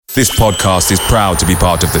This podcast is proud to be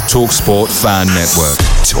part of the TalkSport Fan Network.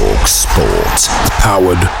 TalkSport.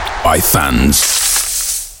 Powered by fans.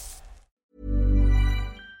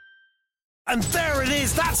 And there it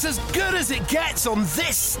is, that's as good as it gets on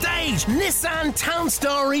this stage. Nissan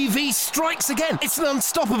Townstar EV strikes again. It's an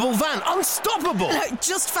unstoppable van, unstoppable.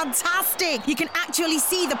 Just fantastic. You can actually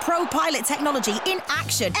see the ProPilot technology in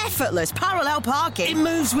action. Effortless parallel parking. It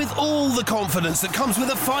moves with all the confidence that comes with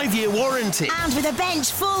a 5-year warranty. And with a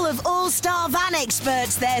bench full of all-star van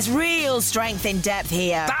experts, there's real strength in depth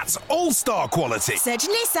here. That's all-star quality. Search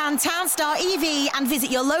Nissan Townstar EV and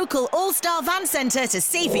visit your local all-star van centre to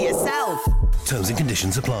see for yourself. Terms and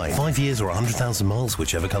conditions apply. 5 years or 100,000 miles,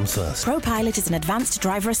 whichever comes first. ProPilot is an advanced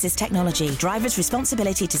driver assist technology. Driver's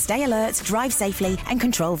responsibility to stay alert, drive safely and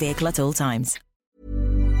control vehicle at all times.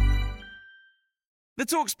 The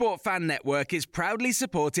TalkSport Fan Network is proudly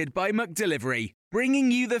supported by McDelivery, bringing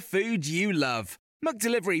you the food you love.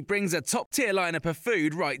 McDelivery brings a top-tier lineup of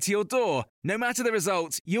food right to your door. No matter the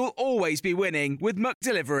result, you'll always be winning with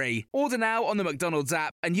McDelivery. Order now on the McDonald's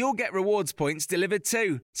app and you'll get rewards points delivered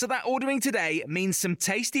too. So that ordering today means some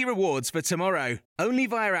tasty rewards for tomorrow. Only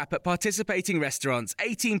via app at participating restaurants.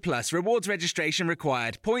 18 plus. Rewards registration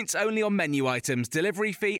required. Points only on menu items.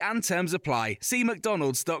 Delivery fee and terms apply. See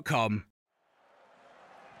mcdonalds.com.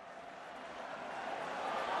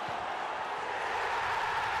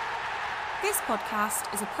 This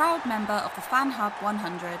podcast is a proud member of the FanHub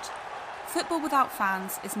 100. Football without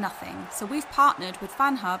fans is nothing, so we've partnered with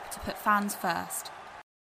FanHub to put fans first.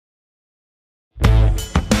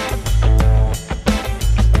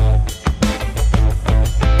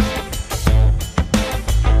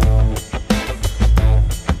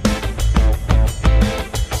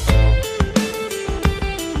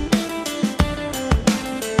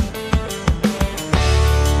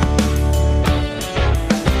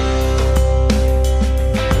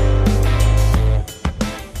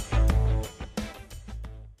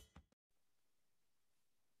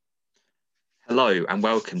 Hello and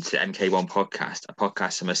welcome to the MK1 podcast, a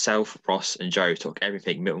podcast for myself, Ross and Joe talk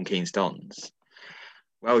everything Milton Keynes Dons.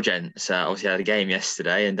 Well, gents, obviously I had a game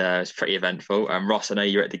yesterday and it was pretty eventful. Ross, I know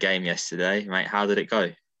you were at the game yesterday, mate. How did it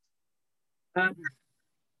go?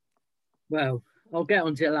 Well, I'll get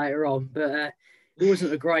onto it later on, but it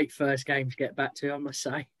wasn't a great first game to get back to, I must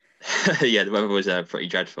say. Yeah, the weather was pretty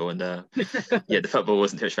dreadful and yeah, the football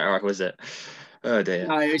wasn't too much better, was it? Oh dear.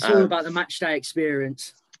 No, it's all about the match day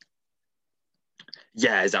experience.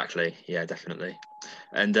 Yeah, exactly. Yeah, definitely.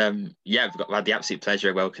 And we had the absolute pleasure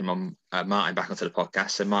of welcoming Martin back onto the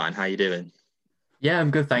podcast. So Martin, how you doing? Yeah, I'm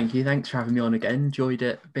good, thank you. Thanks for having me on again. Enjoyed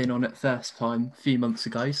it being on it first time a few months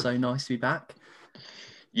ago, so nice to be back.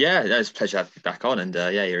 Yeah, it was a pleasure to have you back on, and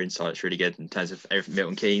your insight's really good in terms of everything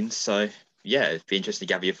Milton Keynes. So yeah, it'd be interesting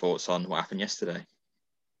to gather your thoughts on what happened yesterday.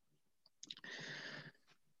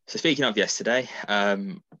 So speaking of yesterday,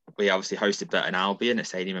 we obviously hosted Burton Albion at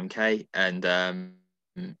Stadium MK and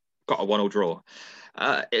got a 1-1 draw.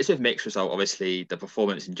 It's a mixed result. Obviously, the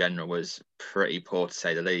performance in general was pretty poor to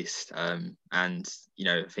say the least. And,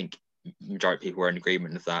 I think majority of people were in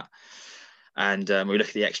agreement with that. And we look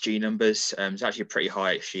at the XG numbers. It's actually a pretty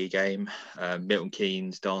high XG game. Milton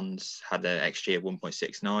Keynes Dons had an XG of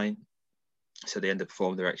 1.69. So they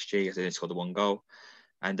underperformed their XG as they only scored the one goal.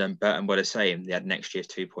 And Burton were the same. They had an XG of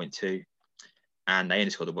 2.2. And they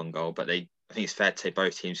only scored the one goal. But I think it's fair to say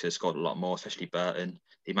both teams could have scored a lot more, especially Burton.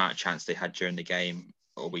 The amount of chance they had during the game,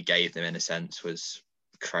 or we gave them in a sense, was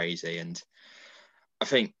crazy. And I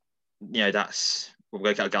think,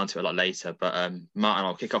 we'll get onto it a lot later. But Martin,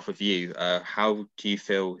 I'll kick off with you. How do you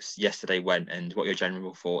feel yesterday went and what are your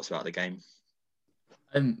general thoughts about the game?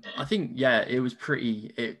 I think,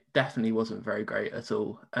 it definitely wasn't very great at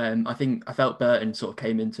all. I felt Burton sort of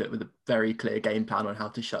came into it with a very clear game plan on how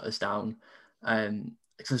to shut us down.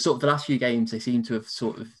 So sort of the last few games, they seem to have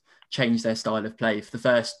sort of changed their style of play. For the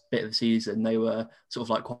first bit of the season, they were sort of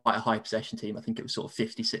like quite a high possession team. I think it was sort of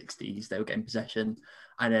 50-60s they were getting possession.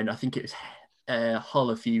 And then I think it was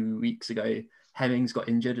Hull a few weeks ago, Hemmings got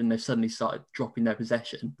injured and they've suddenly started dropping their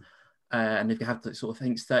possession. And they've had sort of, I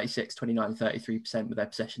think it's 36, 29, 33% with their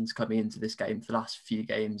possessions coming into this game for the last few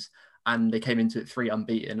games. And they came into it 3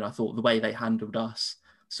 unbeaten. And I thought the way they handled us,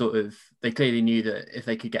 they clearly knew that if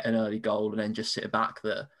they could get an early goal and then just sit back,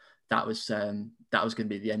 that was going to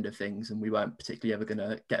be the end of things, and we weren't particularly ever going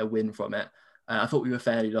to get a win from it. I thought we were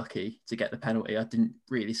fairly lucky to get the penalty. I didn't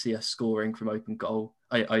really see us scoring from open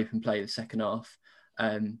play the second half.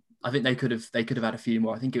 I think they could have had a few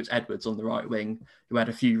more. I think it was Edwards on the right wing who had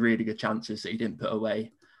a few really good chances that he didn't put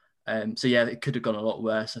away. It could have gone a lot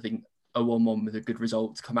worse. I think a 1-1 with a good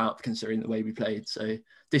result to come out, considering the way we played. So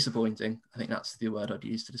disappointing. I think that's the word I'd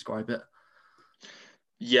use to describe it.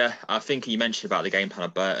 Yeah, I think you mentioned about the game plan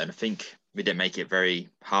of Burton. I think we didn't make it very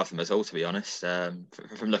hard for them at all, to be honest. From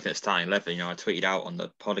looking at starting 11, I tweeted out on the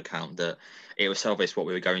pod account that it was so obvious what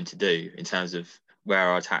we were going to do in terms of where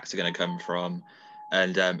our attacks are going to come from.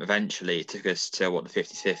 And eventually it took us to, the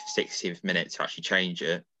 55th, 60th minute to actually change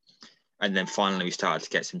it. And then finally we started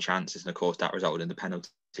to get some chances. And of course, that resulted in the penalty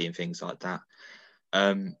and things like that.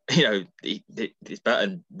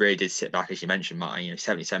 Burton really did sit back, as you mentioned, Martin,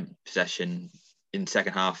 70% possession in the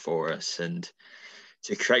second half for us. And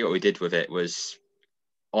to create what we did with it was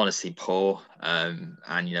honestly poor. And,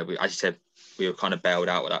 as you said, we were kind of bailed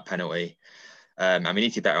out with that penalty. And we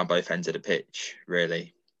need to be better on both ends of the pitch,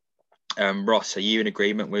 really. Ross, are you in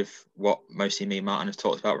agreement with what mostly me and Martin have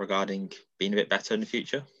talked about regarding being a bit better in the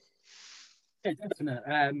future? Yeah,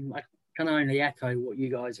 definitely. I can only echo what you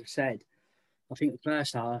guys have said. I think the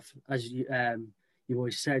first half, as you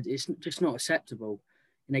always said, it's just not acceptable.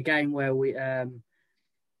 In a game where we,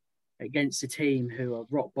 against a team who are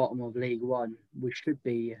rock bottom of League One, we should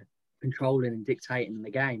be controlling and dictating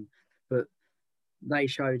the game. But they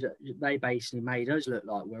basically made us look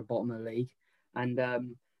like we're bottom of the league. And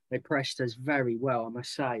they pressed us very well, I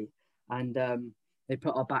must say. And they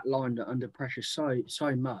put our back line under pressure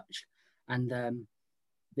so much. And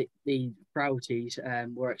the frailties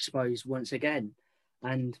were exposed once again.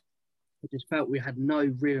 And I just felt we had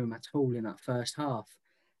no rhythm at all in that first half.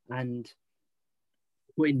 And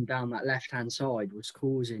Quinn down that left-hand side was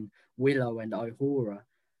causing Willow and O'Hora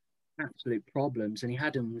absolute problems. And he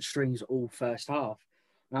had them on strings all first half.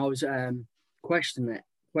 And I was questioning it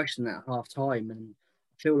at half-time. And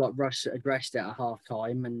I feel like Russ addressed it at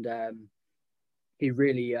half-time. And he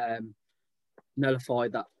really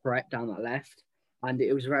nullified that threat down that left. And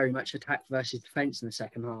it was very much attack versus defence in the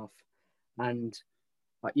second half. And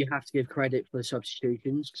you have to give credit for the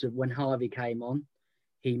substitutions, because when Harvey came on,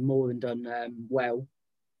 he more than done well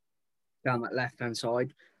down that left-hand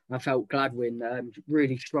side. I felt Gladwin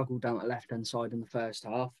really struggled down that left-hand side in the first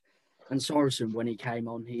half. And Sorensen, when he came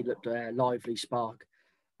on, he looked a lively spark.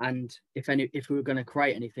 And if we were going to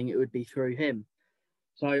create anything, it would be through him.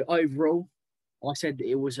 So overall, I said that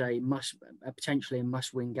it was potentially a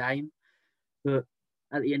must-win game. But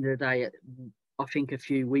at the end of the day, I think a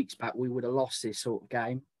few weeks back, we would have lost this sort of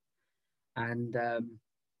game. And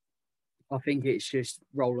I think it's just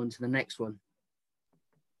roll on to the next one.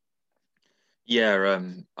 Yeah,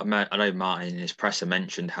 I know Martin in his presser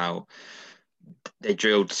mentioned how they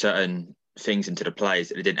drilled certain things into the players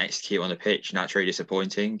that they didn't execute on the pitch, and that's really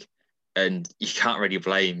disappointing. And you can't really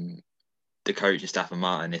blame the coach and staff and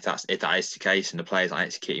Martin if that is the case and the players aren't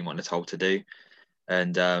executing what they're told to do.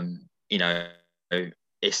 And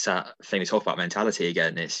it's that thing we talk about mentality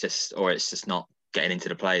again. It's just not getting into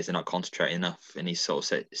the players. They're not concentrating enough in these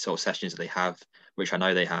sort of sessions that they have, which I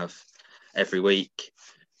know they have every week.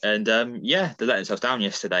 And they let themselves down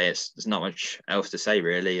yesterday. There's not much else to say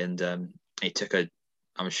really. And it took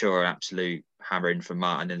I'm sure, an absolute hammering from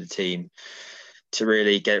Martin and the team to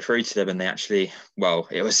really get it through to them. And they actually,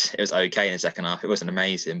 it was okay in the second half. It wasn't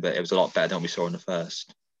amazing, but it was a lot better than we saw in the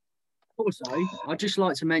first. Also, I'd just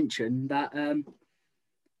like to mention that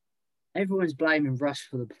everyone's blaming Russ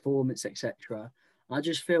for the performance, etc. I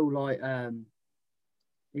just feel like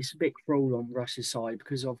it's a bit cruel on Russ's side,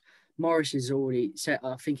 because of Morris has already said,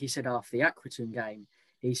 I think he said after the Accrington game,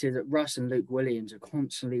 he said that Russ and Luke Williams are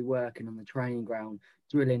constantly working on the training ground,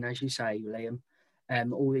 drilling, as you say, Liam,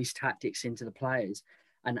 all these tactics into the players.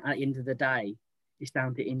 And at the end of the day, it's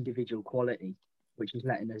down to individual quality, which is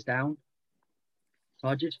letting us down. So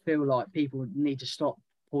I just feel like people need to stop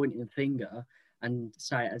pointing the finger and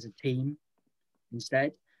say it as a team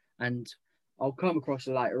instead. And I'll come across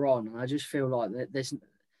it later on. And I just feel like that there's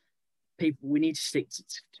people, we need to stick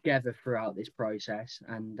together throughout this process.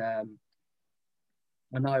 And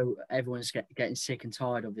I know everyone's getting sick and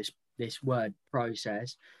tired of this word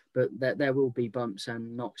process, but there will be bumps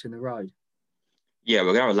and knocks in the road. Yeah,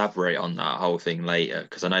 we're going to elaborate on that whole thing later,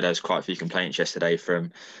 because I know there was quite a few complaints yesterday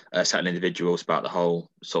from certain individuals about the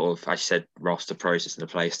whole sort of, as you said, roster process and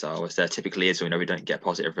the play style, as there typically is when we don't get a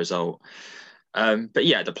positive result. But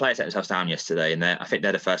yeah, the players let themselves down yesterday, and I think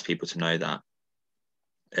they're the first people to know that.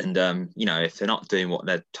 And, if they're not doing what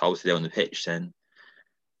they're told to do on the pitch, then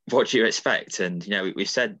what do you expect? And, we've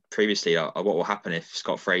said previously what will happen if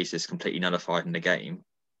Scott Fraser's completely nullified in the game.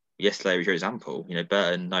 Yesterday was your example.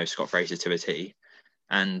 Burton knows Scott Fraser to a T.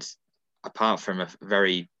 And apart from of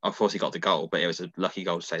course he got the goal, but it was a lucky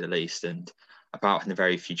goal to say the least. And apart from the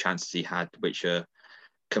very few chances he had, which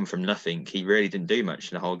come from nothing, he really didn't do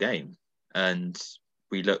much in the whole game. And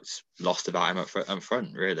we looked lost about him up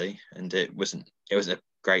front, really, and it wasn't a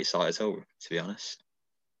great sight at all, to be honest.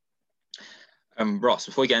 Ross,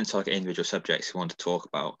 before we get into like individual subjects we want to talk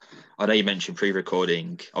about, I know you mentioned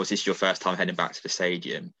pre-recording, obviously this is your first time heading back to the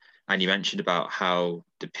stadium, and you mentioned about how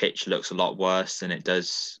the pitch looks a lot worse than it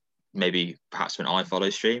does maybe perhaps when I follow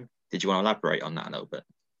stream. Did you want to elaborate on that a little bit?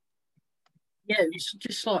 Yeah, it's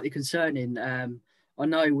just slightly concerning. I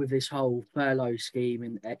know with this whole furlough scheme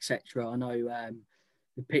and etc., I know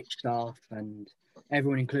the pitch staff and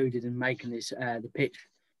everyone included in making this the pitch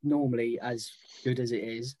normally as good as it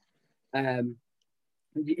is.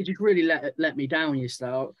 It just really let me down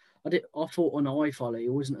yesterday. I thought on iFollow it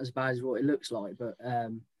wasn't as bad as what it looks like, but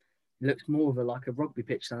it looks more of like a rugby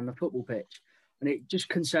pitch than a football pitch, and it just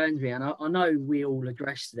concerns me. And I know we all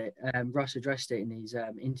addressed it. Russ addressed it in his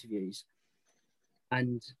interviews,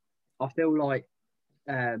 and I feel like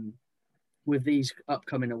with these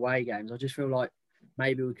upcoming away games, I just feel like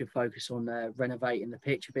maybe we could focus on renovating the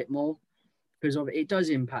pitch a bit more, because it does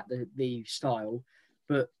impact the style,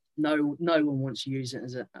 but no one wants to use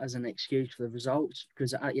it as an excuse for the results,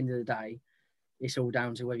 because at the end of the day, it's all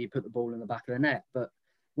down to whether you put the ball in the back of the net. But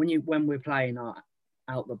when we're playing our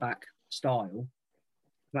out the back style,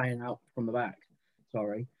 playing out from the back,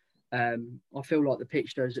 I feel like the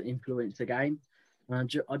pitch does influence the game,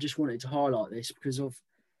 and I just wanted to highlight this because at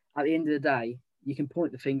the end of the day, you can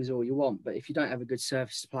point the fingers all you want, but if you don't have a good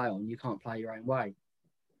surface to play on, you can't play your own way.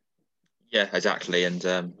 Yeah, exactly. And,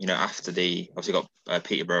 after obviously got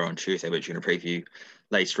Peterborough on Tuesday, which we're going to preview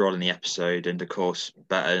later on in the episode. And of course,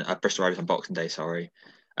 Bristol Rovers on Boxing Day,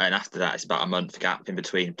 And after that, it's about a month gap in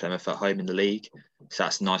between Plymouth at home in the league. So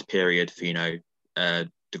that's a nice period for, the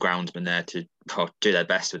groundsmen there to do their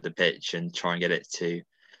best with the pitch and try and get it to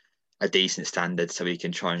a decent standard so we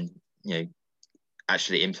can try and,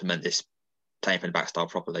 actually implement this playing from the back style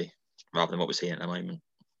properly rather than what we're seeing at the moment.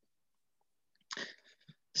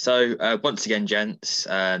 So once again, gents,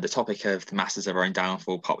 the topic of the masters of our own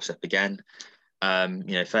downfall pops up again.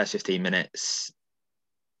 First 15 minutes,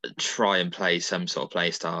 try and play some sort of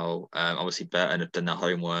play style. Obviously, Burton have done their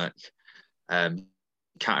homework,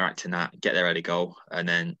 counteracting that, get their early goal, and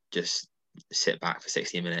then just sit back for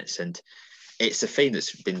 60 minutes. And it's a theme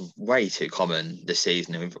that's been way too common this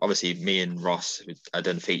season. And obviously, me and Ross had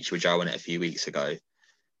done a feature with Joe on it a few weeks ago.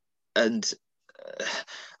 And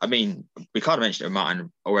we kind of mentioned it with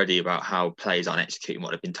Martin already about how players aren't executing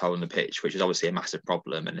what they've been told on the pitch, which is obviously a massive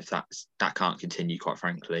problem. And if that can't continue, quite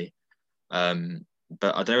frankly.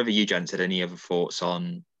 But I don't know whether you gents had any other thoughts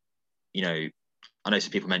on, I know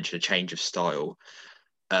some people mentioned a change of style,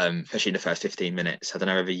 especially in the first 15 minutes. I don't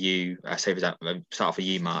know whether you, start off with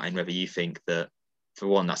you, Martin, whether you think that, for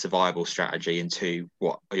one, that's a viable strategy, and two,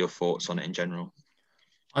 what are your thoughts on it in general?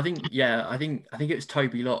 I think it was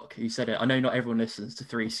Toby Locke who said it. I know not everyone listens to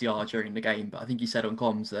 3CR during the game, but I think he said on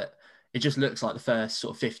comms that it just looks like the first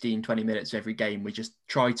sort of 15, 20 minutes of every game, we just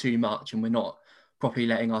try too much and we're not properly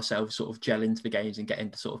letting ourselves sort of gel into the games and get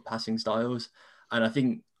into sort of passing styles. And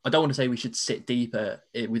I don't want to say we should sit deeper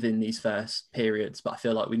within these first periods, but I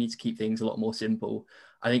feel like we need to keep things a lot more simple.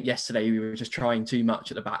 I think yesterday we were just trying too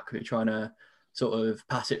much at the back. We were trying to sort of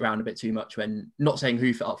pass it around a bit too much, when not saying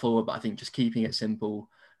hoof it up forward, but I think just keeping it simple,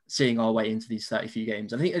 seeing our way into these 30 few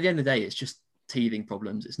games. I think at the end of the day, it's just teething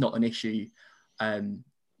problems. It's not an issue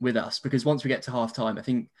with us, because once we get to half time, I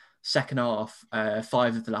think second half,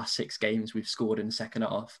 5 of the last 6 games we've scored in the second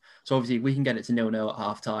half. So obviously if we can get it to 0-0 at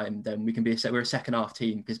half time, then we can we're a second half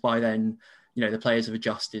team, because by then, the players have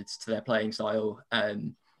adjusted to their playing style.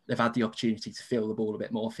 They've had the opportunity to feel the ball a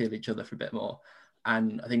bit more, feel each other for a bit more.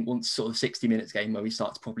 And I think once sort of 60 minutes game where we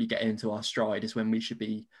start to probably get into our stride is when we should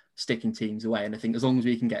be sticking teams away. And I think as long as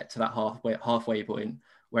we can get to that halfway point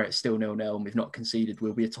where it's still 0-0 and we've not conceded,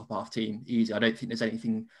 we'll be a top half team easy. I don't think there's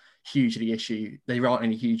anything hugely issue. There aren't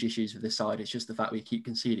any huge issues with this side. It's just the fact we keep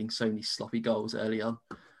conceding so many sloppy goals early on.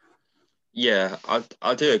 Yeah,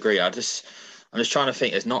 I do agree. I'm just trying to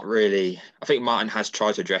think. There's not really. I think Martin has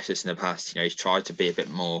tried to address this in the past. He's tried to be a bit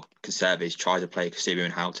more conservative. He's tried to play Kasumu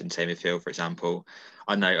and Houghton same midfield, for example.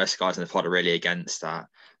 I know us guys in the pod are really against that.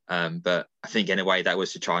 But I think in a way that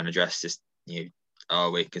was to try and address this.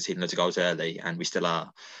 We're conceding loads of goals early, and we still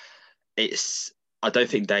are. I don't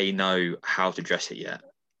think they know how to address it yet.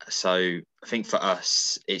 So I think for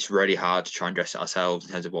us, it's really hard to try and address it ourselves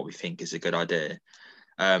in terms of what we think is a good idea.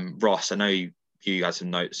 Ross, I know you had some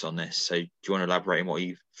notes on this, so do you want to elaborate on what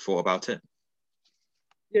you thought about it?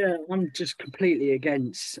 Yeah, I'm just completely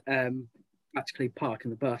against practically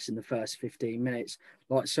parking the bus in the first 15 minutes.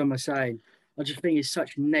 Like some are saying, I just think it's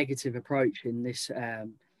such a negative approach in this,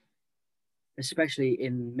 especially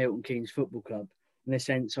in Milton Keynes Football Club. in the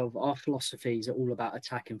sense of our philosophies are all about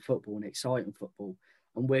attacking football and exciting football,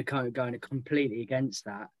 and we're kind of going completely against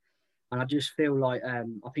that. And I just feel like I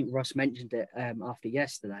think Ross mentioned it after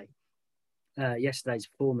yesterday's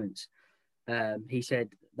performance. He said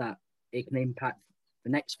that it can impact the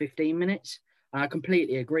next 15 minutes. And I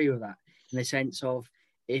completely agree with that, in the sense of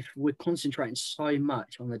if we're concentrating so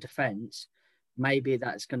much on the defence, maybe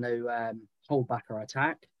that's going to hold back our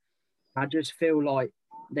attack. I just feel like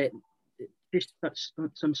that just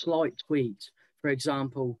some slight tweaks. For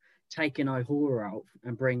example, taking O'Hora out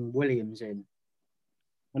and bring Williams in.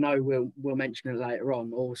 I know we'll mention it later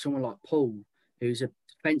on, or someone like Paul, who's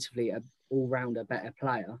defensively an all-rounder better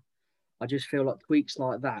player. I just feel like tweaks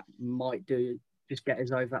like that might just get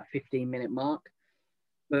us over that 15-minute mark.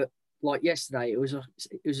 But like yesterday, it was a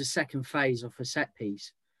second phase of a set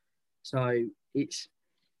piece. So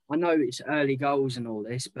I know it's early goals and all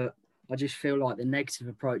this, but I just feel like the negative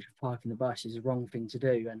approach of parking the bus is the wrong thing to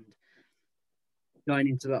do, and going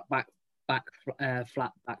into that flat back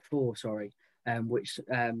four, which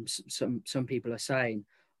some people are saying,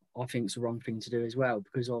 I think it's the wrong thing to do as well,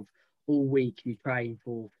 because of all week you train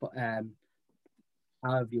for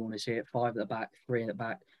however you want to see it, 5 at the back, 3 at the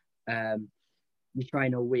back. You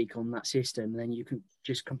train all week on that system, and then you can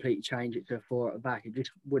just completely change it to a 4 at the back. It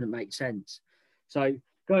just wouldn't make sense. So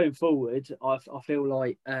going forward, I feel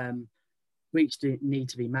like tweaks need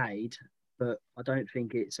to be made, but I don't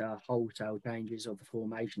think it's wholesale changes of the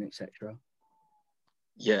formation, etc.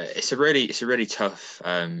 Yeah, it's a really tough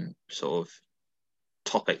sort of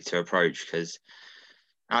topic to approach, because,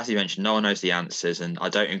 as you mentioned, no one knows the answers, and I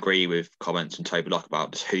don't agree with comments from Toby Lock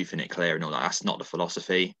about just hoofing it clear and all that. That's not the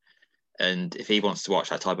philosophy. And if he wants to watch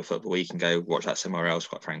that type of football, he can go watch that somewhere else,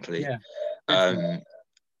 quite frankly. Yeah,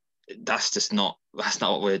 that's not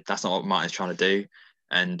what Martin's trying to do.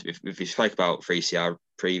 And we spoke about 3CR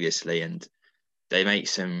previously, and they make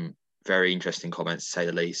some very interesting comments, to say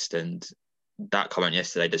the least. And that comment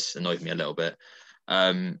yesterday just annoyed me a little bit.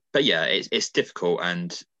 But yeah, it's difficult,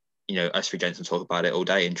 and us three gents will talk about it all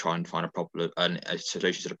day and try and find a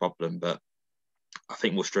solution to the problem. But I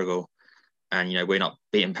think we'll struggle, and we're not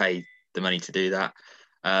being paid the money to do that.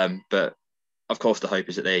 But of course, the hope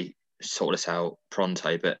is that they sort this out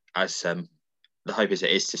pronto. But as the hope is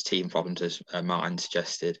it's just team problems, as Martin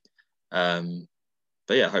suggested. But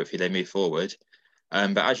yeah, hopefully they move forward.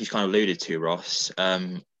 But as you kind of alluded to, Ross,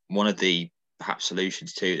 one of the perhaps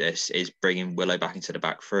solutions to this is bringing Willow back into the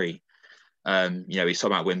back three. We saw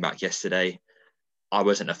about win back yesterday. I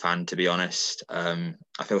wasn't a fan, to be honest. I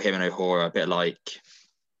feel him and O'Hora a bit like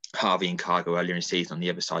Harvey and Cargo earlier in the season on the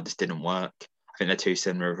other side. Just didn't work. I think they're too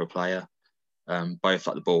similar of a player. Both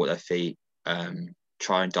like the ball with their feet,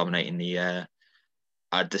 try and dominate in the air.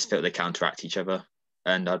 I just feel they counteract each other,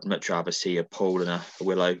 and I'd much rather see a Paul and a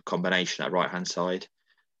Willow combination at right-hand side.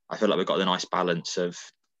 I feel like we've got the nice balance of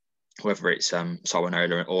whether it's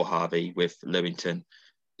Sawanola or Harvey with Lewington.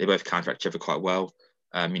 They both counteract each other quite well.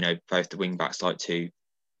 Both the wing backs like to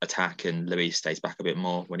attack, and Louis stays back a bit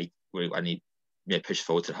more when he pushes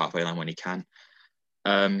forward to the halfway line when he can.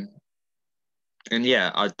 And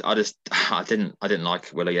yeah, I didn't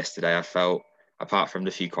like Willow yesterday. I felt, apart from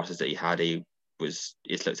the few crosses that he had, he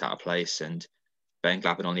looked out of place, and Ben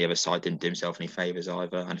Glavin on the other side didn't do himself any favours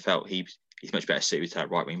either, and felt he's much better suited to that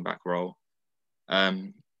right wing back role.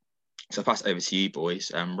 So I'll pass it over to you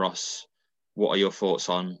boys. Ross, what are your thoughts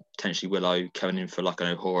on potentially Willow coming in for like an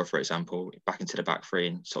O'Hora, for example, back into the back three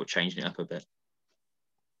and sort of changing it up a bit?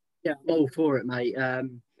 Yeah, I'm all for it, mate.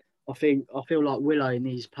 I feel like Willow in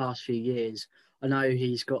these past few years, I know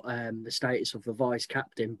he's got the status of the vice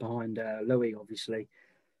captain behind Louis, obviously,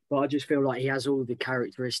 but I just feel like he has all the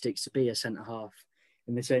characteristics to be a centre half,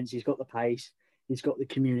 in the sense he's got the pace, he's got the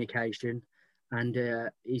communication,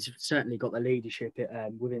 and he's certainly got the leadership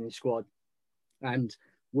within his squad. And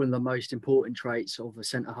one of the most important traits of a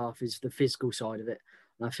centre half is the physical side of it.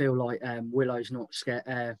 And I feel like Willow's not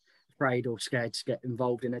afraid or scared to get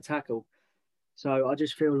involved in a tackle. So I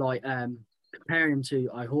just feel like comparing him to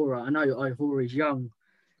O'Hora, I know O'Hora is young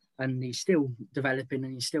and he's still developing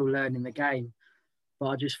and he's still learning the game. But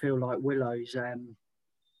I just feel like Willow's a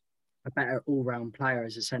better all-round player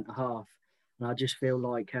as a centre half. And I just feel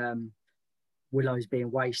like Willow's being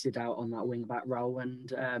wasted out on that wing-back role.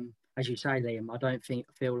 And as you say, Liam, I don't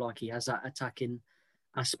feel like he has that attacking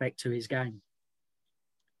aspect to his game.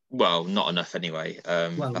 Well, not enough anyway.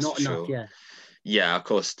 That's not enough, sure. Yeah. Yeah, of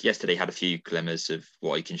course, yesterday had a few glimmers of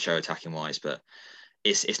what he can show attacking-wise, but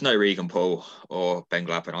it's no Regan Paul or Ben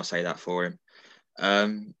Glavin, I'll say that for him.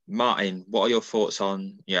 Martin, what are your thoughts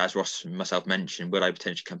on, as Ross and myself mentioned, will I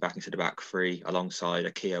potentially come back into the back three alongside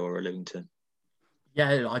a Keogh or a Lewington?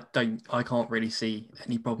 Yeah, I can't really see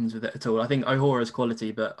any problems with it at all. I think O'Hara's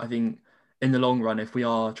quality, but I think in the long run, if we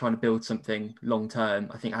are trying to build something long term,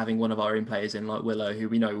 I think having one of our own players in like Willow, who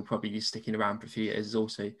we know will probably be sticking around for a few years, is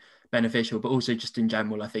also beneficial. But also just in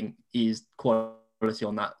general, I think he's quality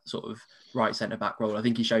on that sort of right centre back role. I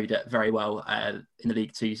think he showed it very well in the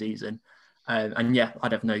League Two season. And yeah,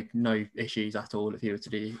 I'd have no issues at all if he were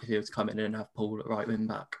to come in and have Paul at right wing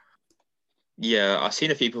back. Yeah, I've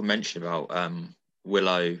seen a few people mention about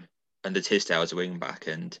Willow and Tisdale as a wing back,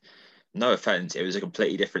 and no offense, it was a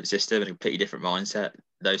completely different system and a completely different mindset,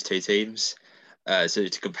 those two teams. So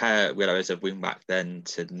to compare Willow as a wing back then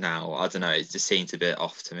to now, I don't know, it just seems a bit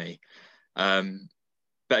off to me.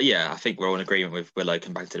 But yeah, I think we're all in agreement with Willow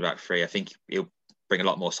coming back to the back three. I think he'll bring a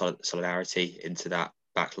lot more solidarity into that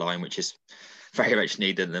back line, which is very much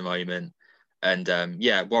needed at the moment. And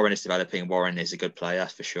yeah, Warren is developing. Warren is a good player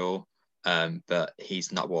for sure, but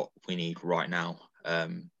he's not what we need right now.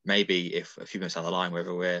 Maybe if a few minutes down the line,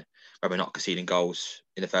 whether we're not conceding goals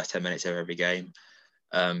in the first 10 minutes of every game,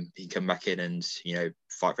 he can come back in and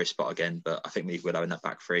fight for his spot again. But I think we will have in that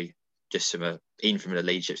back three, just even from a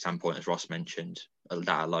leadership standpoint, as Ross mentioned,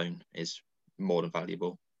 that alone is more than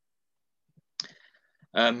valuable.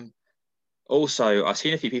 Also, I've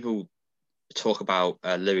seen a few people talk about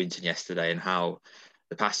Lewington yesterday and how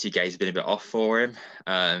the past 2 games have been a bit off for him.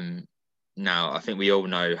 Now, I think we all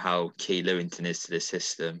know how key Lewington is to this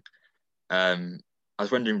system. I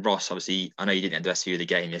was wondering, Ross, obviously, I know you didn't get the best view of the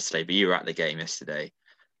game yesterday, but you were at the game yesterday.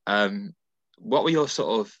 What were your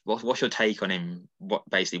what's your take on him,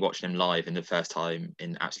 basically watching him live in the first time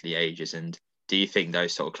in absolutely ages? And do you think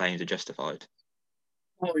those sort of claims are justified?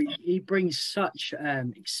 Oh, he brings such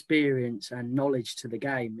experience and knowledge to the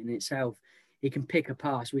game in itself. He can pick a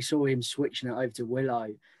pass. We saw him switching it over to Willow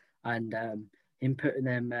and him putting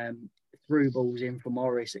them through balls in for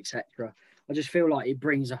Morris, etc. I just feel like he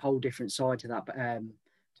brings a whole different side to that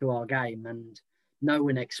to our game, and no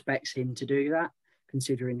one expects him to do that,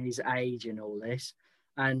 considering his age and all this.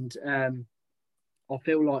 And I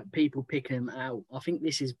feel like people picking him out. I think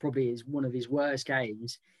this is probably one of his worst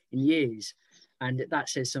games in years, and that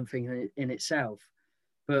says something in itself.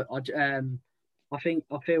 But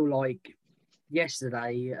I feel like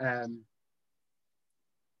yesterday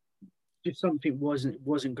just something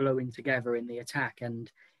wasn't gluing together in the attack,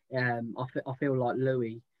 and I feel like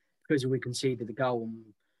Louis, because we conceded the goal and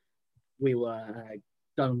we were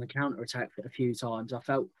done on the counter attack a few times, I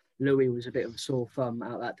felt Louis was a bit of a sore thumb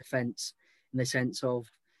out of that defence, in the sense of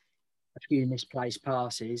a few misplaced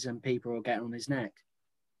passes and people are getting on his neck.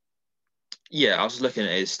 Yeah, I was looking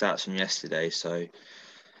at his stats from yesterday. So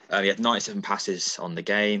he had 97 passes on the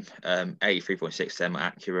game, 83.6% of them were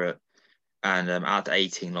accurate. And out of the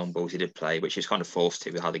 18 long balls he did play, which is kind of forced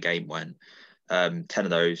to with how the game went, 10 of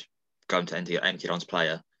those going to Enkedon's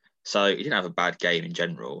player. So he didn't have a bad game in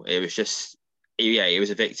general. It was just, he was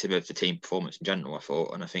a victim of the team performance in general, I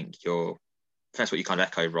thought. And I think that's what you kind of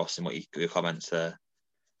echo, Ross, and your comments there.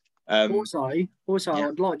 Also, yeah.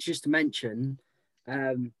 I'd like just to mention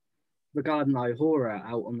regarding O'Hara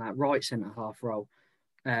out on that right centre half role.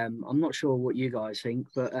 I'm not sure what you guys think,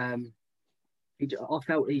 but I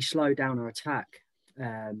felt he slowed down our attack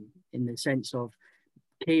in the sense of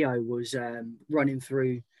Keogh was running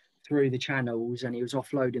through the channels and he was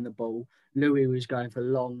offloading the ball. Louis was going for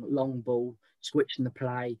long ball, switching the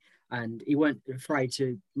play, and he weren't afraid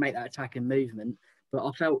to make that attacking movement. But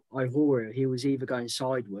I felt O'Hara, he was either going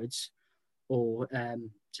sideways or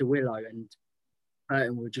to Willow, and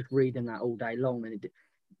Burton were just reading that all day long, and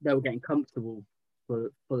they were getting comfortable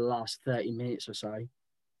for the last 30 minutes or so.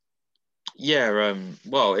 Yeah,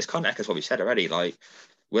 well, it's kind of echoes what we said already. Like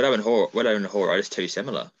Willow and Hora are just too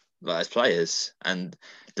similar, like, as players, and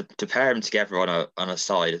to pair them together on a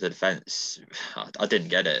side of the defence, I didn't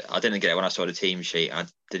get it. I didn't get it when I saw the team sheet. I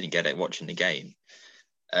didn't get it watching the game.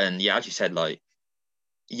 And yeah, as you said, like,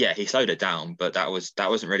 yeah, he slowed it down, but that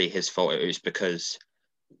wasn't really his fault. It was because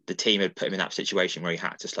the team had put him in that situation where he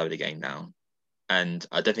had to slow the game down. And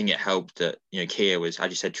I don't think it helped that, Kia was, as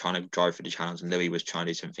you said, trying to drive through the channels and Louis was trying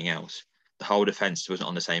to do something else. The whole defence wasn't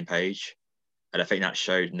on the same page. And I think that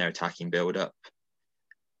showed in their attacking build-up.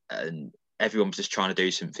 And everyone was just trying to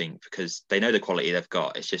do something because they know the quality they've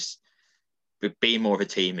got. It's just being more of a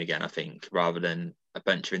team again, I think, rather than a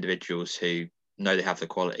bunch of individuals who know they have the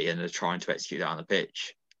quality and are trying to execute that on the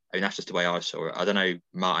pitch. I mean, that's just the way I saw it. I don't know,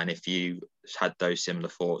 Martin, if you had those similar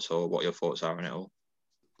thoughts or what your thoughts are on it all.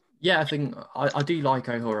 Yeah, I think I do like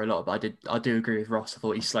O'Hara a lot, but I do agree with Ross. I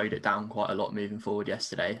thought he slowed it down quite a lot moving forward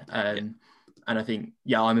yesterday. And I think,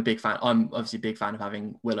 I'm a big fan. I'm obviously a big fan of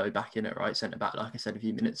having Willow back in at right centre back, like I said a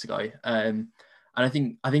few minutes ago. And And I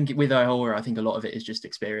think with Iola, I think a lot of it is just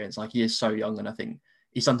experience. Like, he is so young, and I think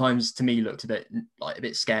he sometimes, to me, looked a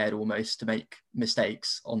bit scared almost to make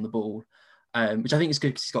mistakes on the ball, which I think is good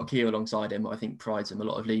because he's got Keogh alongside him. I think provides him a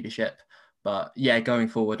lot of leadership. But yeah, going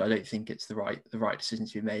forward, I don't think it's the right decision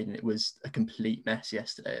to be made, and it was a complete mess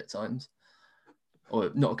yesterday at times,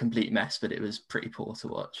 or not a complete mess, but it was pretty poor to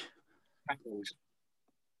watch.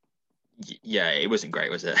 Yeah, it wasn't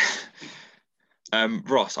great, was it?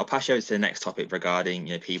 Ross, I'll pass you over to the next topic regarding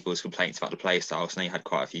people's complaints about the play style. So I know you had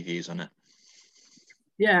quite a few views on it.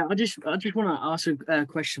 Yeah, I just want to ask a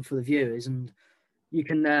question for the viewers, and you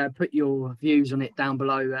can put your views on it down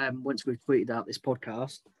below once we've tweeted out this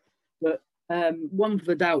podcast. But one for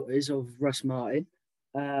the doubters of Russ Martin,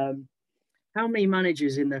 how many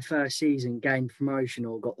managers in their first season gained promotion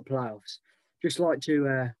or got the playoffs? Just like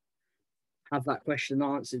to have that question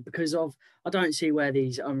answered, because I don't see where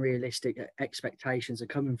these unrealistic expectations are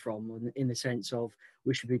coming from, in the sense of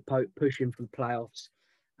we should be pushing for the playoffs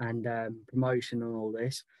and promotion and all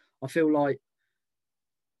this. I feel like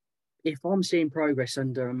if I'm seeing progress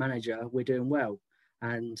under a manager, we're doing well.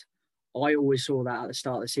 And I always saw that at the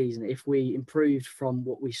start of the season. If we improved from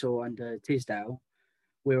what we saw under Tisdale,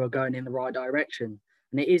 we were going in the right direction.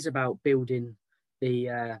 And it is about building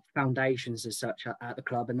the foundations as such at the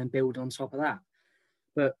club and then build on top of that.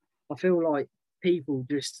 But I feel like people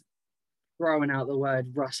just throwing out the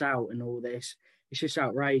word Russ out and all this, it's just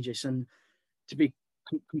outrageous. And to be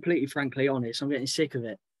completely frankly honest, I'm getting sick of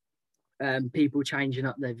it. People changing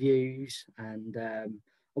up their views, and I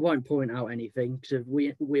won't point out anything because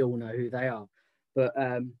we all know who they are. But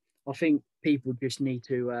I think people just need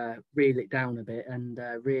to reel it down a bit and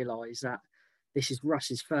realise that this is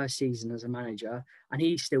Russ's first season as a manager, and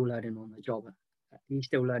he's still learning on the job.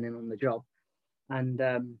 And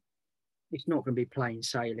it's not going to be plain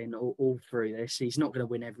sailing all through this. He's not going to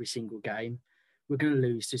win every single game. We're going to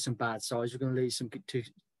lose to some bad sides. We're going to lose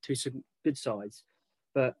to some good sides.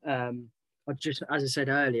 But as I said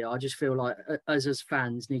earlier, I just feel like us as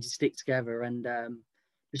fans need to stick together and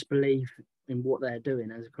just believe in what they're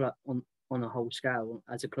doing as a club on a whole scale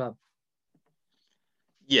as a club.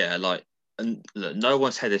 Yeah, and look, no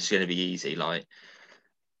one said this is going to be easy.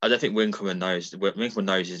 I don't think Winkelman knows it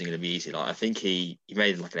isn't going to be easy. I think he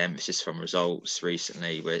made an emphasis from results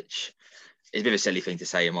recently, which is a bit of a silly thing to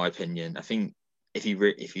say in my opinion. I think if you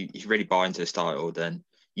really buy into the style, then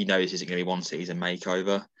this isn't going to be one season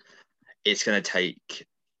makeover. It's going to take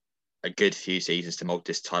a good few seasons to mold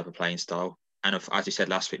this type of playing style. And as we said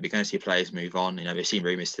last week, we're going to see players move on. We've seen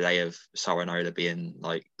rumours today of Saranola being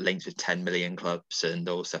linked with 10 million clubs and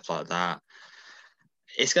all stuff like that.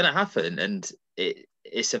 It's going to happen, and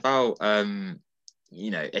it's about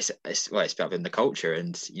it's about building the culture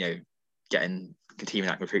and continuing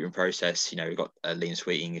that recruitment process. We've got Liam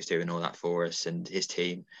Sweeting is doing all that for us and his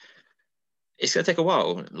team. It's going to take a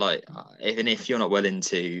while. Even if you're not willing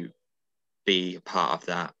to be part of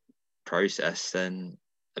that process, then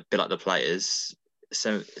a bit like the players,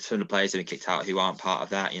 some of the players have been kicked out who aren't part of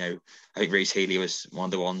that. I think Reece Healy was one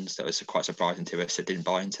of the ones that was quite surprising to us that didn't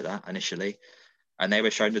buy into that initially, and they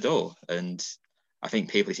were shown the door. And I think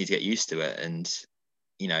people need to get used to it. And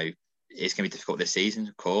it's going to be difficult this season,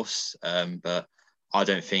 of course, but I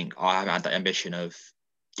haven't had that ambition of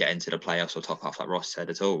getting to the playoffs or top half like Ross said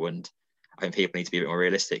at all. And I think people need to be a bit more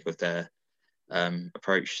realistic with their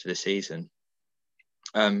approach to the season.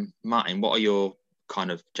 Martin, what are your kind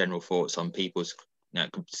of general thoughts on people's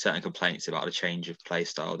certain complaints about a change of play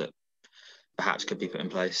style that perhaps could be put in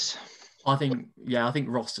place? I think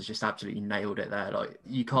Ross has just absolutely nailed it there.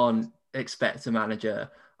 You can't expect a manager.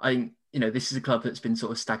 I think, this is a club that's been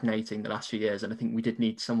sort of stagnating the last few years, and I think we did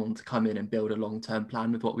need someone to come in and build a long-term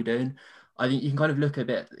plan with what we're doing. I think you can kind of look a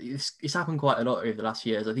bit, it's happened quite a lot over the last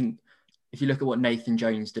few years. I think if you look at what Nathan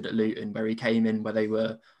Jones did at Luton, where he came in where they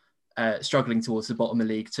were struggling towards the bottom of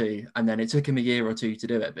League Two, and then it took him a year or two to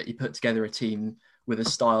do it, but he put together a team with a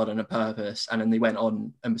style and a purpose, and then they went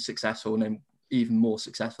on and were successful, and then even more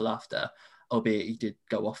successful after, albeit he did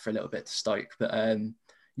go off for a little bit to Stoke. But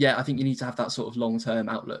I think you need to have that sort of long-term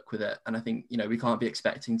outlook with it, and I think we can't be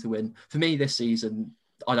expecting to win. For me this season,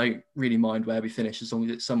 I don't really mind where we finish as long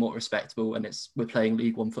as it's somewhat respectable and we're playing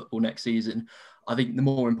League One football next season. I think the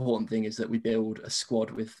more important thing is that we build a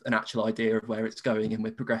squad with an actual idea of where it's going, and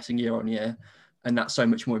we're progressing year on year. And that's so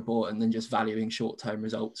much more important than just valuing short-term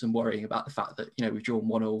results and worrying about the fact that, we've drawn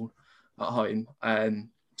 1-1 at home.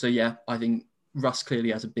 I think Russ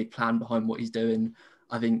clearly has a big plan behind what he's doing.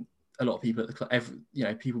 I think a lot of people at the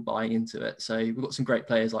club, people buying into it. So we've got some great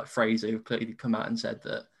players like Fraser who've clearly come out and said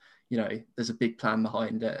that, there's a big plan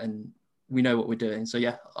behind it and we know what we're doing. So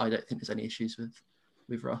I don't think there's any issues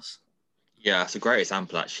with Russ. Yeah, that's a great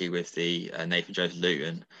example actually with the Nathan Jones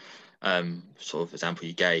Luton sort of example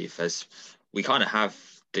you gave. As we kind of have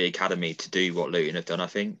the academy to do what Luton have done, I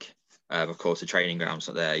think. Of course, the training ground's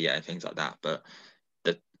not there yet and things like that. But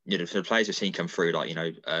for the players we've seen come through, like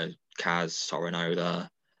Kaz, Sorinola,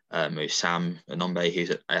 Sam Anombe,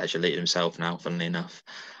 who's actually Luton himself now, funnily enough.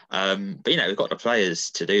 But we've got the players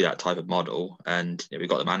to do that type of model, and we've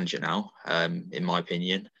got the manager now, in my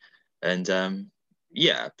opinion. And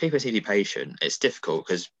people need to be patient. It's difficult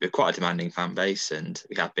because we're quite a demanding fan base, and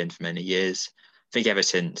we have been for many years. I think ever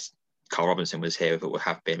since Carl Robinson was here, we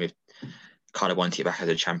have been. We've kind of wanted to get back as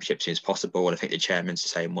a championship as soon as possible, and I think the chairman's the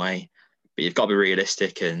same way. But you've got to be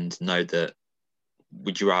realistic and know that.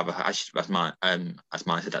 Would you rather, as mine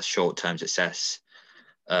said, that short-term success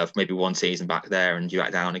of maybe one season back there and you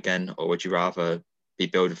back down again, or would you rather be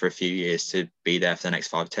building for a few years to be there for the next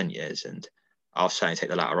 5-10 years? And I'll certainly take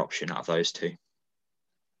the latter option out of those two.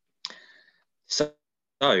 So,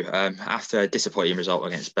 after a disappointing result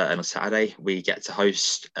against Burton on Saturday, we get to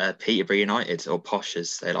host Peterborough United, or Posh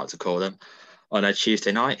as they like to call them, on a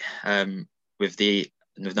Tuesday night.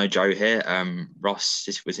 With no Joe here, Ross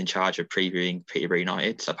was in charge of previewing Peterborough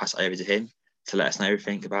United, so I'll pass it over to him to let us know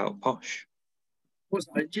everything about Posh.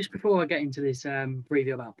 Just before I get into this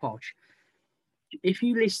preview about Posh, if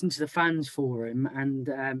you listen to the fans forum and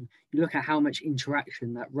you look at how much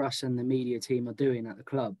interaction that Russ and the media team are doing at the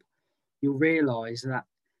club, you'll realise that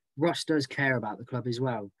Russ does care about the club as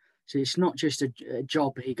well. So it's not just a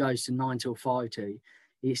job he goes to 9 till 5 to.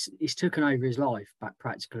 It's taken over his life back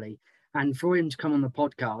practically. And for him to come on the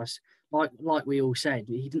podcast, like we all said,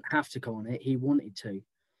 he didn't have to come on it. He wanted to.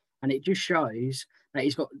 And it just shows that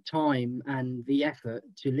he's got the time and the effort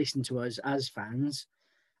to listen to us as fans.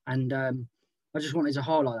 And I just wanted to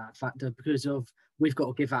highlight that factor because we've got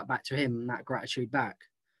to give that back to him and that gratitude back.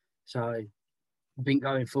 So I think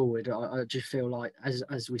going forward, I just feel like,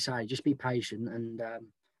 as we say, just be patient and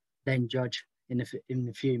then judge in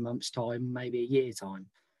a few months' time, maybe a year time.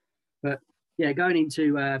 But yeah, going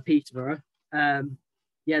into Peterborough,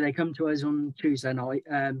 they come to us on Tuesday night,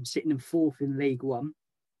 sitting in 4th in League One,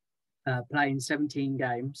 playing 17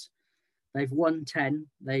 games. They've won 10,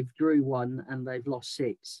 they've drew 1, and they've lost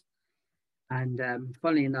 6. And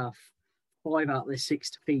funnily enough, 5 out of their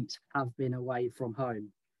 6 defeats have been away from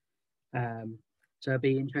home. So it'll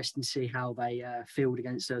be interesting to see how they field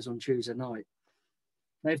against us on Tuesday night.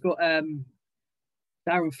 They've got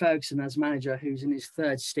Darren Ferguson as manager, who's in his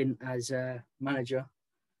 3rd stint as manager,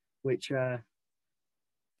 which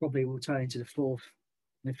probably will turn into the 4th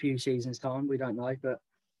in a few seasons' time. We don't know, but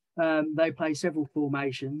they play several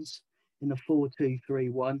formations in a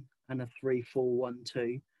 4-2-3-1 and a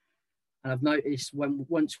 3-4-1-2. And I've noticed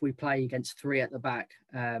once we play against 3 at the back,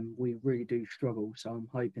 we really do struggle. So I'm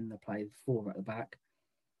hoping they play 4 at the back.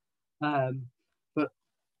 But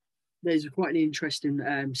there's quite an interesting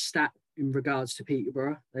stat in regards to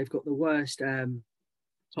Peterborough. They've got the worst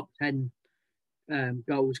top 10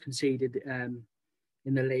 goals conceded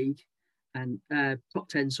in the league, and top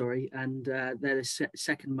 10, and they're the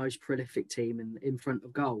second most prolific team in front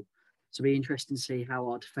of goal. So it'll be interesting to see how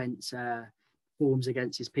our defence forms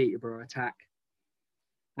against this Peterborough attack.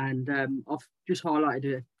 And I've just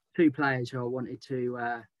highlighted 2 players who I wanted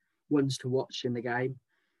to ones to watch in the game.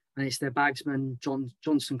 And it's their bagsman,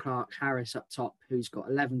 Johnson Clark Harris up top, who's got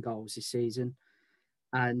 11 goals this season.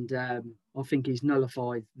 And I think he's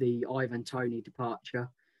nullified the Ivan Toney departure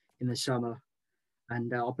in the summer.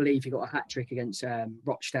 And I believe he got a hat-trick against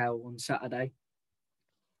Rochdale on Saturday.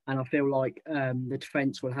 And I feel like the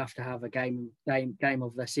defence will have to have a game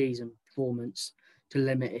of their season performance to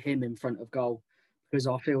limit him in front of goal. Because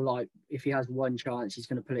I feel like if he has one chance, he's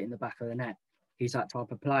going to put it in the back of the net. He's that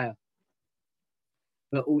type of player.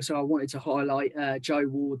 But also I wanted to highlight Joe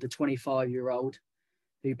Ward, the 25-year-old,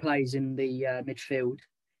 who plays in the midfield.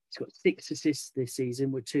 He's got 6 assists this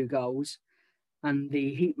season with 2 goals. And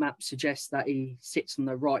the heat map suggests that he sits on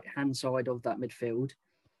the right-hand side of that midfield.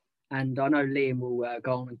 And I know Liam will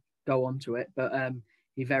go on to it, but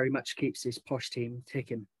he very much keeps this Posh team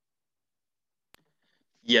ticking.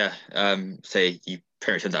 Yeah, so you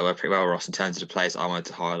pretty much done that pretty well, Ross, in terms of the players I wanted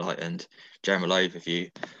to highlight and general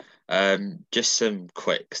overview. Just some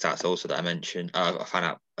quick stats also that I mentioned. I found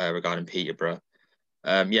out regarding Peterborough.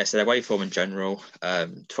 So their away form in general,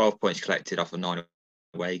 12 points collected off of 9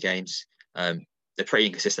 away games. They're pretty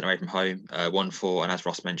inconsistent away from home. 1-4, and as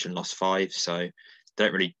Ross mentioned, lost 5. So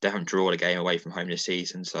they haven't drawn a game away from home this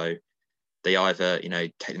season. So they either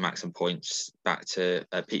take the maximum points back to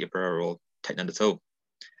Peterborough or take none at all.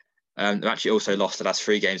 They've actually also lost the last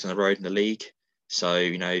 3 games on the road in the league. So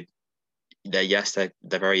I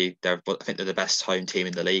think they're the best home team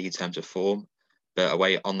in the league in terms of form, but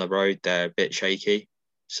away on the road they're a bit shaky.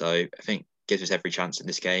 So I think gives us every chance in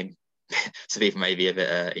this game. Some people may be a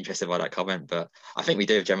bit interested by that comment, but I think we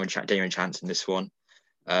do have genuine chance in this one.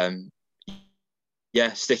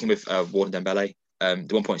 Sticking with Ward and Dembele, the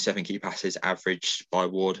 1.7 key passes averaged by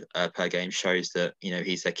Ward per game shows that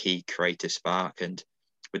he's a key creative spark. And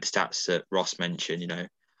with the stats that Ross mentioned, I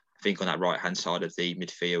think on that right hand side of the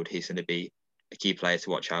midfield, he's going to be a key player to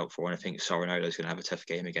watch out for. And I think Sorinola is going to have a tough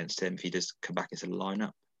game against him if he does come back into the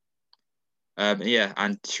lineup. And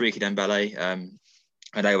Shriki Dembele.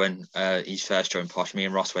 I know when he's first joined Posh, me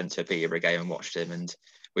and Ross went to a Peterborough game and watched him, and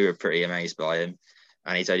we were pretty amazed by him.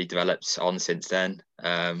 And he's only developed on since then.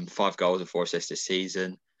 5 goals and 4 assists this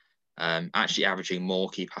season. Actually averaging more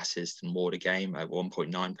key passes than Ward a game at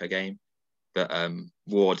 1.9 per game. But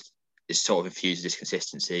Ward is sort of infused this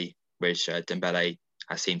consistency, which Dembele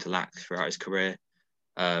has seemed to lack throughout his career.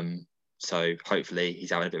 So hopefully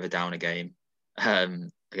he's having a bit of a downer game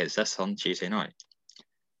against us on Tuesday night.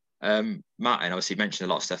 Martin obviously mentioned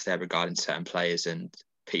a lot of stuff there regarding certain players and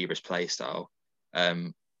Peterborough's play style.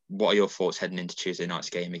 What are your thoughts heading into Tuesday night's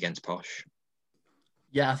game against Posh?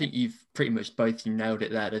 Yeah, I think you've pretty much both nailed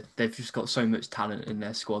it there. They've just got so much talent in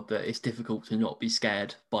their squad that it's difficult to not be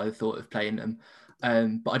scared by the thought of playing them.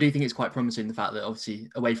 But I do think it's quite promising, the fact that obviously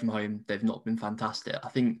away from home, they've not been fantastic. I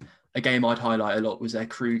think a game I'd highlight a lot was their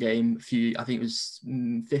Crewe game. I think it was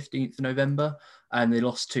 15th of November, and they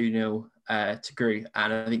lost 2-0 to Crewe.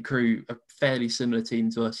 And I think Crewe are a fairly similar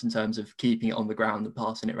team to us in terms of keeping it on the ground and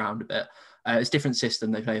passing it around a bit. It's a different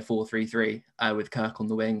system. They play a 4-3-3 with Kirk on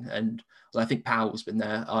the wing, and I think Powell's been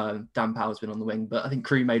there. Dan Powell's been on the wing, but I think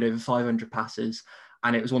Crewe made over 500 passes,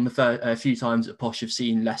 and it was one of the few times that Posh have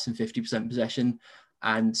seen less than 50% possession.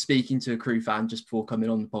 And speaking to a Crewe fan just before coming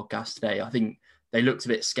on the podcast today, I think they looked a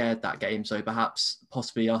bit scared that game. So perhaps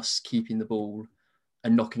possibly us keeping the ball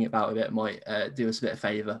and knocking it about a bit might do us a bit of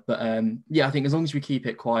favour. But I think as long as we keep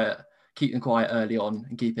them quiet early on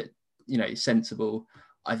and keep it, sensible,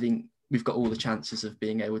 I think we've got all the chances of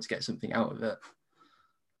being able to get something out of it.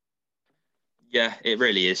 Yeah, it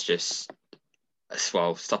really is just,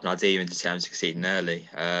 stopping our demons in terms of conceding early.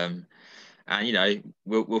 And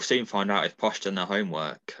we'll soon find out if Posh done their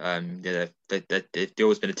homework. They've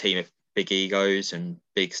always been a team of big egos and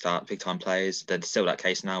big time players. There's still that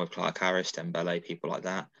case now with Clark Harris, Dembele, people like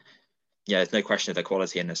that. Yeah, there's no question of their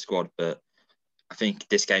quality in the squad, but I think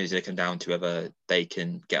this game is going to come down to whether they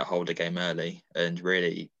can get a hold of the game early and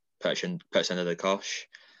really put under the cosh.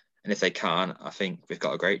 And if they can't, I think we've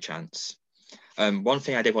got a great chance. One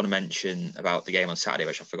thing I did want to mention about the game on Saturday,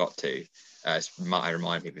 which I forgot to, as Martin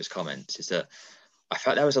reminded me of his comments, is that I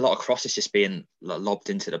felt there was a lot of crosses just being lobbed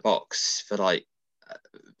into the box for,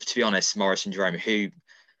 to be honest, Morris and Jerome, who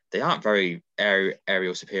they aren't very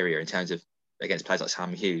aerial superior in terms of against players like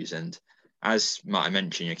Sam Hughes. And as Martin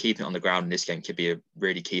mentioned, keeping it on the ground in this game could be a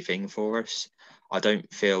really key thing for us. I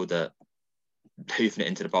don't feel that hoofing it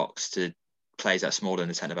into the box to players that are smaller than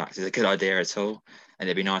the centre-backs is a good idea at all. And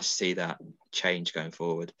it'd be nice to see that change going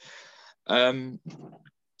forward.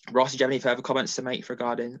 Ross, do you have any further comments to make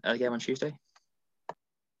regarding the game on Tuesday?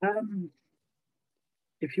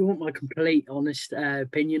 If you want my complete, honest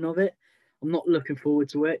opinion of it, I'm not looking forward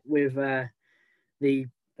to it with the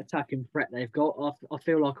attacking threat they've got. I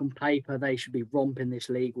feel like on paper they should be romping this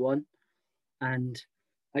League One. And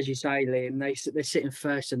as you say, Liam, they're sitting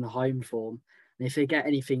first in the home form. And if they get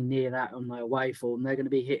anything near that on their away form, they're going to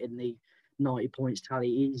be hitting the 90 points tally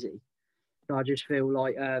easy. So I just feel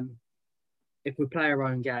like if we play our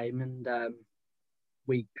own game and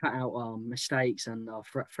we cut out our mistakes and our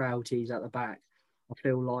frailties at the back, I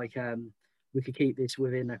feel like we could keep this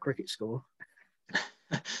within a cricket score.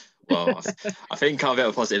 Well, I think I'm a bit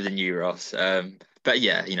more positive than you, Ross. But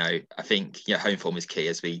yeah, I think home form is key,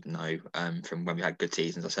 as we know from when we had good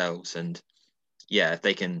seasons ourselves. And yeah, I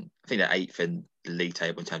think they're 8th in the league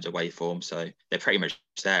table in terms of away form, so they're pretty much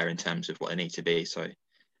there in terms of what they need to be. So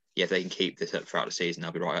yeah, if they can keep this up throughout the season,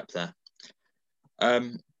 they'll be right up there.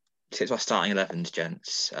 Since we're starting 11s,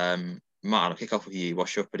 gents, Martin, I'll kick off with you.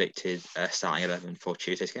 What's your predicted starting 11 for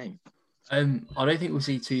Tuesday's game? I don't think we'll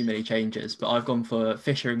see too many changes, but I've gone for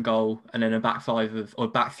Fisher in goal and then a back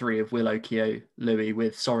three of Willow, Keogh, Louis,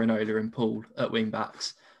 with Sorinola and Poole at wing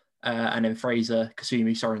backs. And then Fraser,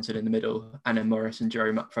 Kasumi, Sorensen in the middle, and then Morris and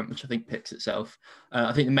Jerome up front, which I think picks itself.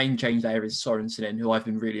 I think the main change there is Sorensen in, who I've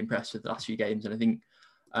been really impressed with the last few games. And I think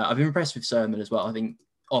I've been impressed with Sermon as well. I think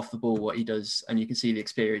off the ball, what he does, and you can see the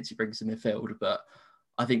experience he brings in midfield. But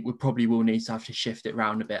I think we probably will need to have to shift it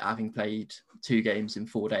around a bit, having played 2 games in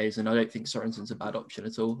 4 days. And I don't think Sorensen's a bad option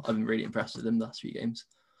at all. I've been really impressed with him the last few games.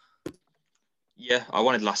 Yeah, I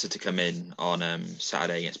wanted Lasser to come in on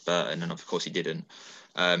Saturday against Burton, and of course he didn't.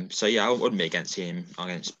 So yeah, I wouldn't be against him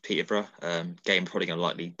against Peterborough. Game probably going to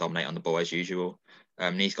likely dominate on the ball as usual.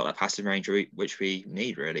 And he's got that passing range which we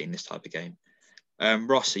need really in this type of game.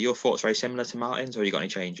 Ross, are your thoughts very similar to Martin's, or have you got any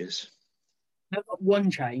changes? I've got one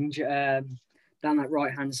change down that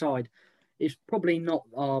right-hand side. It's probably not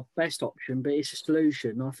our best option, but it's a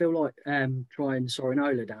solution. I feel like trying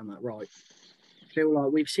Sorinola down that right. I feel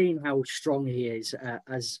like we've seen how strong he is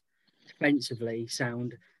as defensively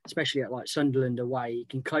sound, especially at like Sunderland away. He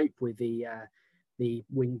can cope with the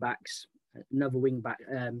wing backs, another wing back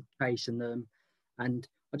chasing them, and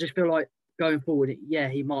I just feel like going forward, yeah,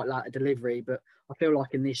 he might lack a delivery, but I feel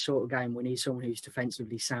like in this sort of game, we need someone who's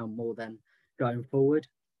defensively sound more than going forward.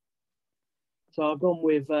 So I've gone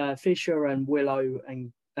with Fisher and Willow,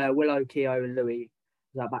 Keogh and Louis,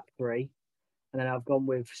 that back three. And then I've gone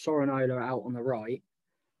with Sorinola out on the right.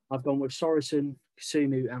 I've gone with Sorensen,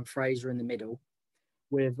 Sumu and Fraser in the middle,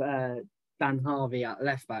 with Dan Harvey at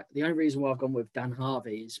left back. The only reason why I've gone with Dan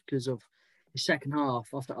Harvey is because of the second half.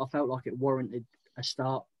 I felt like it warranted a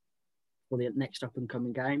start for the next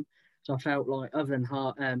up-and-coming game. So I felt like, other than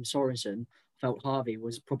Sorensen, I felt Harvey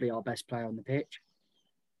was probably our best player on the pitch.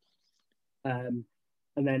 And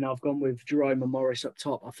then I've gone with Jerome and Morris up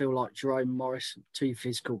top. I feel like Jerome and Morris, two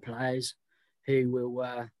physical players who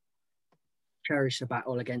will cherish the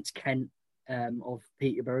battle against Kent of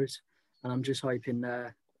Peterborough's. And I'm just hoping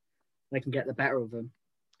they can get the better of them.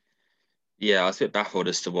 Yeah, I was a bit baffled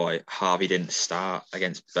as to why Harvey didn't start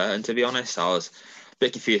against Burton, to be honest. I was a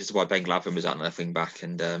bit confused as to why Ben Glavin was out on left wing back.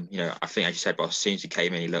 And, I think, as you said, as soon as he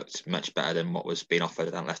came in, he looked much better than what was being offered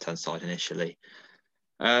on the left-hand side initially.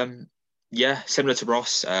 Yeah, similar to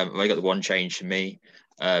Ross, I only got the one change for me.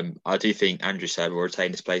 I do think Andrew Server will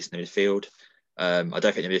retain his place in the midfield. I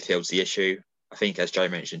don't think the midfield's the issue. I think, as Joe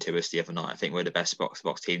mentioned to us the other night, I think we're the best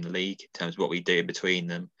box-to-box team in the league in terms of what we do in between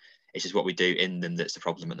them. It's just what we do in them that's the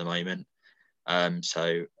problem at the moment.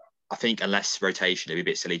 So I think unless rotation, it'd be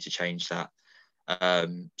a bit silly to change that.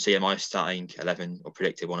 So yeah, my starting 11, or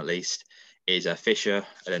predicted one at least, is Fisher,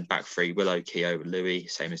 and then back three, Willow, Keogh, Louis,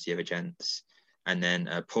 same as the other gents. And then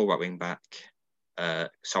Paul right wing back,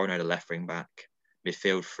 Sorinola left wing back,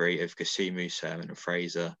 midfield three of Kasumu, Sermon and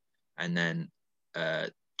Fraser, and then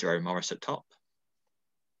Jerome Morris up top.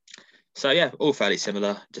 So yeah, all fairly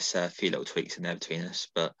similar, just a few little tweaks in there between us,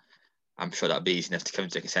 but I'm sure that'll be easy enough to come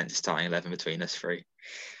to a consensus starting 11 between us three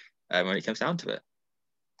when it comes down to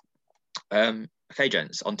it. Okay,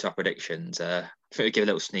 gents, on to our predictions. I think we give a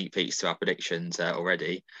little sneak peeks to our predictions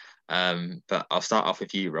already. But I'll start off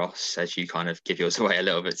with you, Ross, as you kind of give yours away a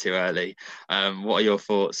little bit too early. What are your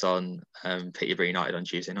thoughts on Peterborough United on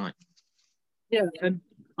Tuesday night? Yeah,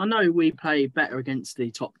 I know we play better against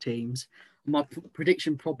the top teams. My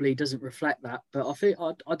prediction probably doesn't reflect that, but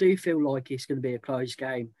I do feel like it's going to be a close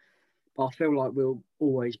game. But I feel like we'll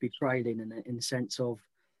always be trailing in the sense of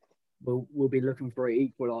we'll be looking for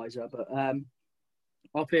an equaliser. But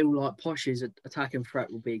I feel like Posh's attacking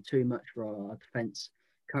threat will be too much for our defence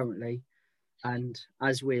currently. And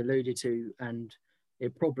as we alluded to, and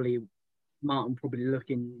Martin probably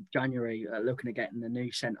looking January, looking at getting the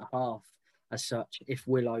new centre half as such, if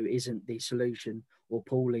Willow isn't the solution or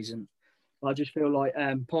Paul isn't. I just feel like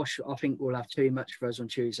Posh, I think, will have too much for us on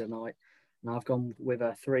Tuesday night. And I've gone with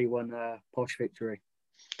a 3-1 Posh victory.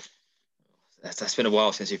 That's been a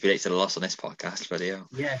while since you predicted a loss on this podcast, buddy.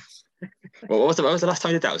 Yes. What was the last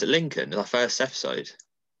time you did that? Was it Lincoln? Was our first episode?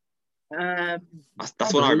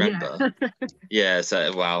 That's what I remember. Yeah.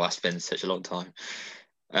 So wow, that's been such a long time.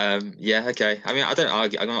 Yeah. Okay. I mean, I don't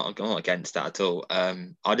argue. I'm not against that at all.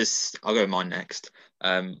 I'll go with mine next.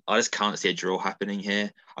 I just can't see a draw happening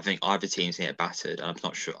here. I think either team's gonna get battered, and I'm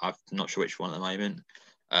not sure which one at the moment.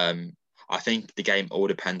 I think the game all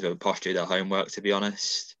depends whether Posh do their homework, to be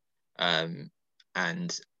honest. And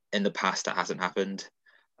in the past, that hasn't happened.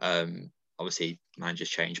 Obviously, managers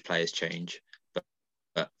change, players change,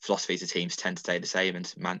 but philosophies of teams tend to stay the same,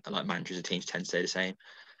 and managers of teams tend to stay the same.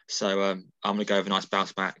 So I'm going to go with a nice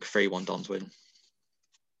bounce back, 3-1 Dons win.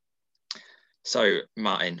 So,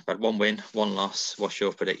 Martin, we've had one win, one loss. What's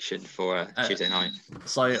your prediction for Tuesday night?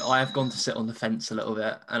 So I have gone to sit on the fence a little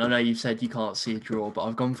bit. And I know you've said you can't see a draw, but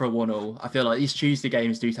I've gone for a 1-1. I feel like these Tuesday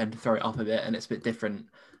games do tend to throw it up a bit and it's a bit different.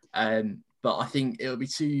 But I think it'll be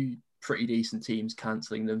two pretty decent teams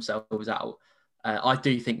cancelling themselves out. I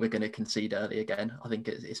do think we're going to concede early again. I think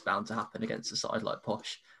it's bound to happen against a side like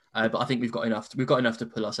Posh. But I think we've got enough to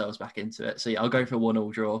pull ourselves back into it. So yeah, I'll go for a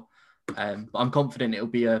 1-1 draw. But I'm confident it'll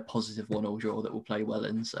be a positive 1-1 draw that we'll play well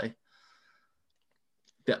in. So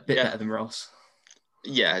bit better than Ross.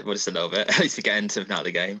 Yeah, well, just a little bit. At least we're getting something out of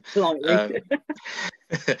the game. Slightly.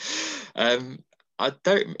 I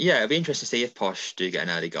don't. Yeah, it'd be interesting to see if Posh do get an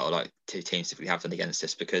early goal, like two teams typically have done against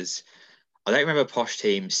us, because I don't remember Posh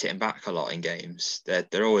teams sitting back a lot in games.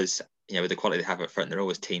 They're always, with the quality they have up front, they're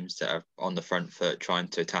always teams that are on the front foot trying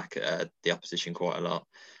to attack the opposition quite a lot.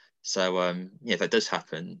 So if that does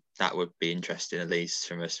happen, that would be interesting, at least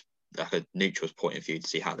from like a neutral's point of view, to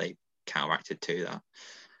see how they counteracted to that.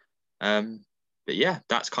 But yeah,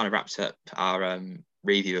 that's kind of wraps up our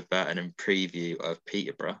review of Burton and preview of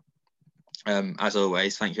Peterborough. As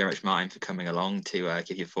always, thank you very much, Martin, for coming along to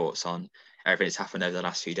give your thoughts on everything that's happened over the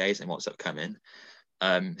last few days and what's upcoming.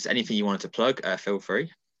 Is there anything you wanted to plug? Feel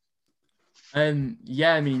free.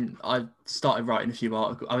 Yeah, I mean, I started writing a few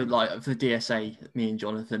articles. I would like for the DSA. Me and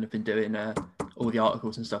Jonathan have been doing all the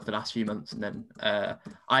articles and stuff the last few months, and then I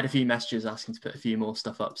had a few messages asking to put a few more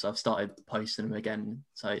stuff up, so I've started posting them again.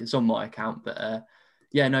 So it's on my account. But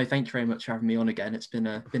yeah, no, thank you very much for having me on again. It's been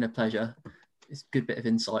a pleasure. It's a good bit of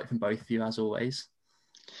insight from both of you, as always.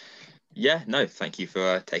 Yeah, no, thank you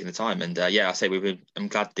for taking the time. And yeah, I say I'm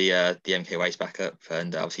glad the MK Way's back up,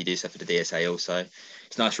 and obviously you do stuff for the DSA also.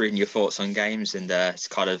 It's nice reading your thoughts on games, and it's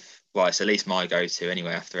kind of, well, it's at least my go-to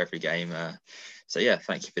anyway after every game. So yeah,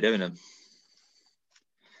 thank you for doing them.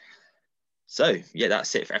 So yeah,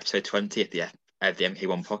 that's it for episode 20 of the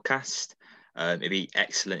MK1 podcast. It'd be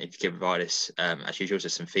excellent if you could provide us, as usual,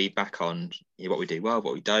 just some feedback on what we do well,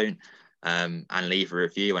 what we don't, and leave a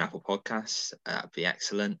review on Apple Podcasts. That'd be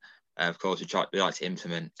excellent. Of course, we like to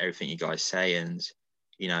implement everything you guys say, and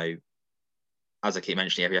as I keep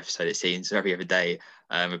mentioning every episode, it seems every other day,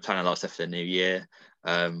 we're planning a lot of stuff for the new year.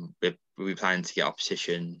 We'll be planning to get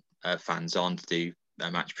opposition fans on to do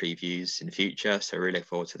match previews in the future, so we really look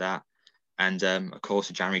forward to that. And of course,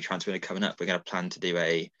 the January transfer window coming up, we're going to plan to do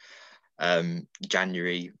a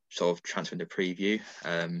January sort of transfer window preview.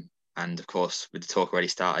 And of course, with the talk already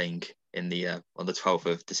starting in the on the 12th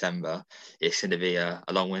of December, it's going to be a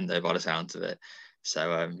long window by the sounds of it.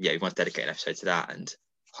 So yeah, we want to dedicate an episode to that, and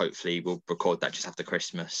hopefully we'll record that just after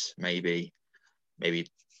Christmas, maybe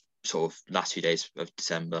sort of last few days of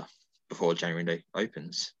December before January window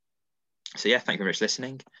opens. So yeah, thank you very much for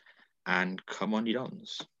listening, and come on, you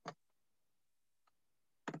Dons.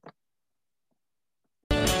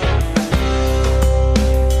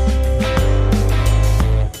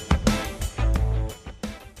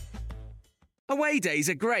 Away days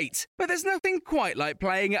are great, but there's nothing quite like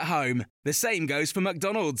playing at home. The same goes for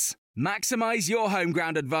McDonald's. Maximise your home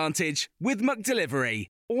ground advantage with McDelivery.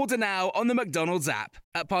 Order now on the McDonald's app.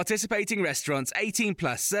 At participating restaurants, 18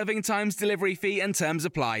 plus, serving times, delivery fee and terms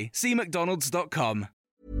apply. See mcdonalds.com.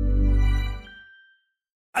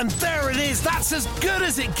 And there it is, that's as good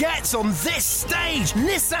as it gets on this stage.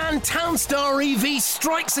 Nissan Townstar EV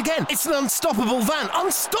strikes again. It's an unstoppable van,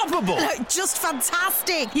 unstoppable. Just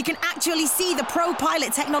fantastic. You can actually see the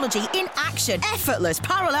ProPilot technology in action. Effortless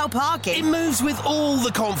parallel parking. It moves with all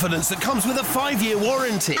the confidence that comes with a 5-year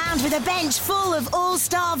warranty. And with a bench full of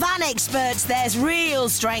all-star van experts, there's real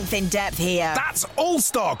strength in depth here. That's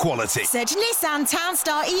all-star quality. Search Nissan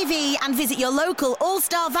Townstar EV and visit your local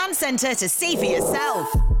all-star van centre to see for yourself.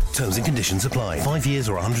 Terms and conditions apply. 5 years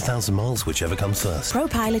or 100,000 miles, whichever comes first.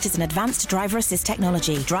 ProPilot is an advanced driver assist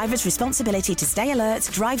technology. Driver's responsibility to stay alert,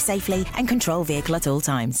 drive safely, and control vehicle at all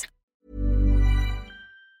times.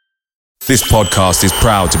 This podcast is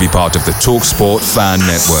proud to be part of the TalkSport Fan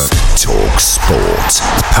Network. TalkSport.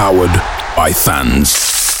 Powered by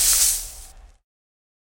fans.